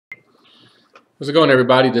How's it going,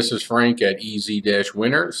 everybody? This is Frank at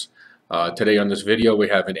EZ-Winners. Today on this video we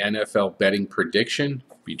have an NFL betting prediction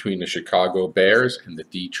between the Chicago Bears and the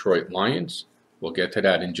Detroit Lions. We'll get to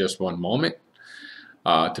that in just one moment.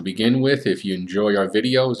 To begin with, if you enjoy our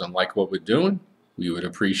videos and like what we're doing, we would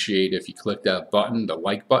appreciate if you click that button, the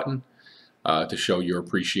like button, to show your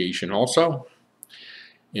appreciation also.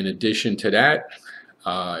 In addition to that,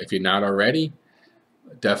 if you're not already,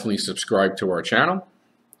 definitely subscribe to our channel.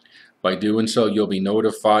 By doing so, you'll be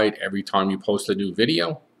notified every time you post a new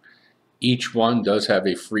video. Each one does have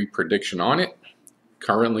a free prediction on it.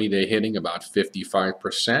 Currently, they're hitting about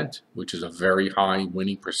 55%, which is a very high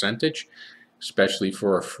winning percentage, especially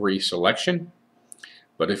for a free selection.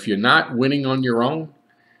 But if you're not winning on your own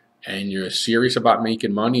and you're serious about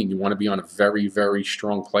making money and you want to be on a very, very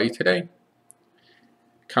strong play today,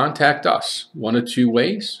 contact us one of two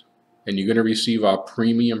ways, and you're going to receive our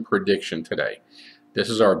premium prediction today. This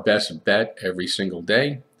is our best bet every single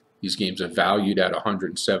day. These games are valued at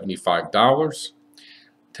 $175.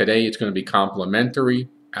 Today it's going to be complimentary,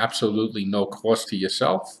 absolutely no cost to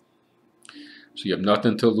yourself. So you have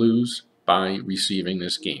nothing to lose by receiving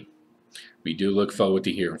this game. We do look forward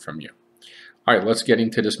to hearing from you. All right, let's get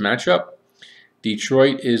into this matchup.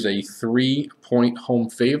 Detroit is a 3-point home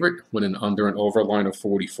favorite with an under and over line of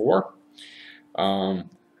 44.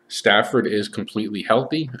 Stafford is completely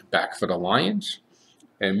healthy, back for the Lions.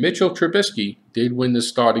 And Mitchell Trubisky did win the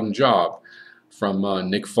starting job from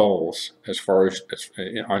Nick Foles as far as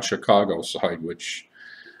on Chicago's side, which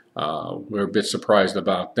we're a bit surprised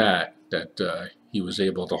about that he was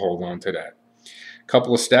able to hold on to that. A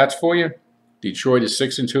couple of stats for you. Detroit is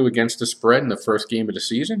 6-2 against the spread in the first game of the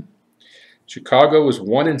season. Chicago is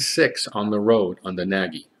 1-6 on the road under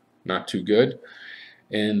Nagy. Not too good.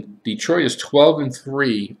 And Detroit is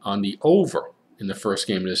 12-3 on the over in the first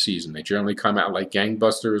game of the season. They generally come out like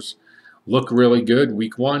gangbusters, look really good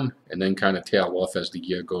week one, and then kind of tail off as the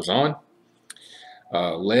year goes on.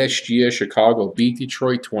 Last year, Chicago beat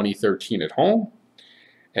Detroit 2013 at home,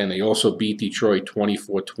 and they also beat Detroit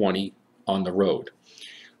 24-20 on the road.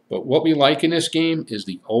 But what we like in this game is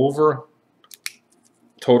the over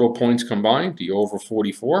total points combined, the over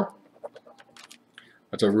 44.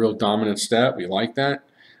 That's a real dominant stat. We like that.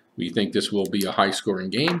 We think this will be a high-scoring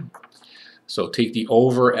game. So take the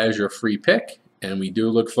over as your free pick, and we do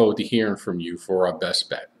look forward to hearing from you for our best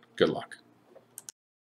bet. Good luck.